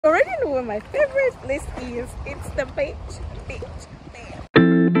already know where my favorite place is. It's the beach.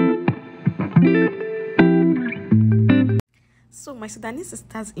 So my Sudanese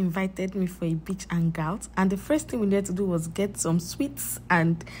sisters invited me for a beach hangout, and the first thing we needed to do was get some sweets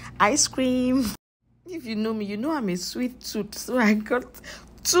and ice cream. If you know me, you know I'm a sweet tooth, so I got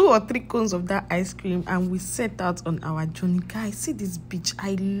 2 or 3 cones of that ice cream and we set out on our journey. Guys, see this beach.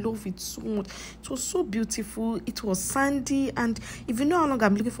 I love it so much. It was so beautiful. It was sandy, and if you know how long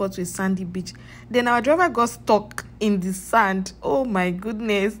I'm looking forward to a sandy beach, then our driver got stuck in the sand. Oh my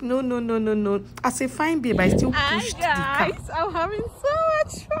goodness. No. As a fine babe, I still pushed the car. Hi guys, I'm having so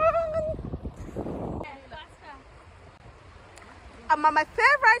much fun. I'm at my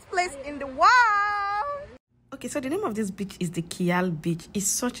favorite place in the world. Okay, so the name of this beach is the Qiyal beach. It's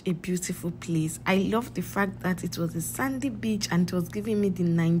such a beautiful place. I love the fact that it was a sandy beach and it was giving me the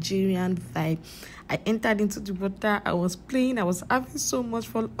Nigerian vibe. I entered into the water, I was playing, I was having so much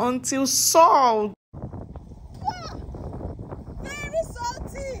fun until salt. Very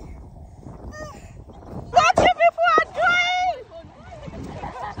salty. What you people are doing?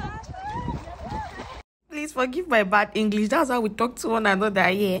 Please forgive my bad English. That's how we talk to one another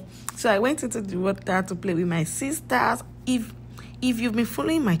here. So I went into the water to play with my sisters. If you've been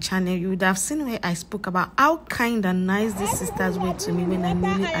following my channel, you would have seen where I spoke about how kind and nice these sisters were to me when I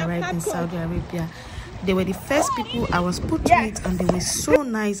newly arrived in Saudi Arabia. They were the first people I was put with, and they were so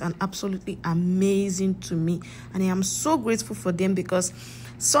nice and absolutely amazing to me. And I am so grateful for them, because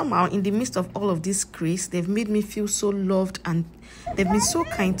somehow in the midst of all of this craze, they've made me feel so loved and they've been so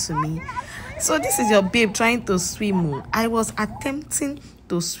kind to me. So this is your babe trying to swim. I was attempting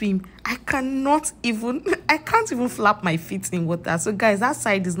to swim. I can't even flap my feet in water. So guys, that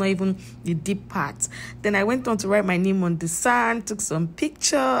side is not even the deep part. Then I went on to write my name on the sand, took some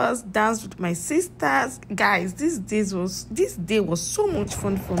pictures, danced with my sisters. Guys, this day was so much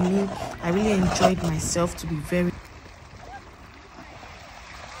fun for me. I really enjoyed myself, to be very.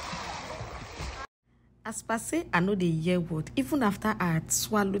 As per say, I know the year word. Even after I had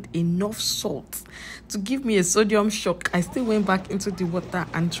swallowed enough salt to give me a sodium shock, I still went back into the water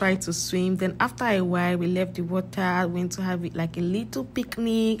and tried to swim. Then after a while, we left the water, went to have it like a little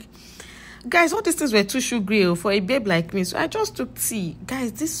picnic. Guys, all these things were too sugary for a babe like me, so I just took tea.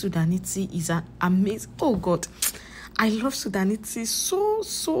 Guys, this Sudani tea is an amazing. Oh God, I love Sudani tea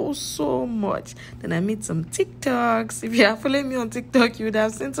so much. Then I made some TikToks. If you are following me on TikTok, you would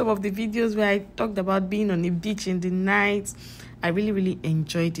have seen some of the videos where I talked about being on a beach in the night. I really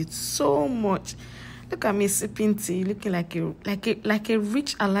enjoyed it so much. Look at me sipping tea, looking like a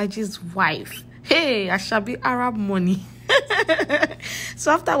rich Alhaji's wife. Hey, I shall be Arab money.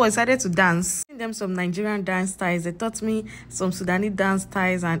 So after I decided to dance, them some Nigerian dance styles. They taught me some Sudani dance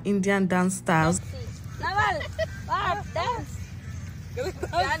styles and Indian dance styles.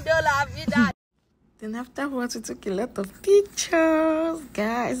 Then afterwards, we took a lot of pictures.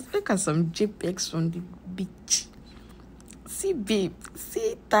 Guys, look at some JPEGs from the beach. See babe,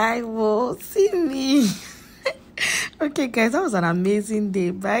 see Taiwo, see me. Okay guys, that was an amazing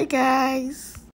day. Bye guys.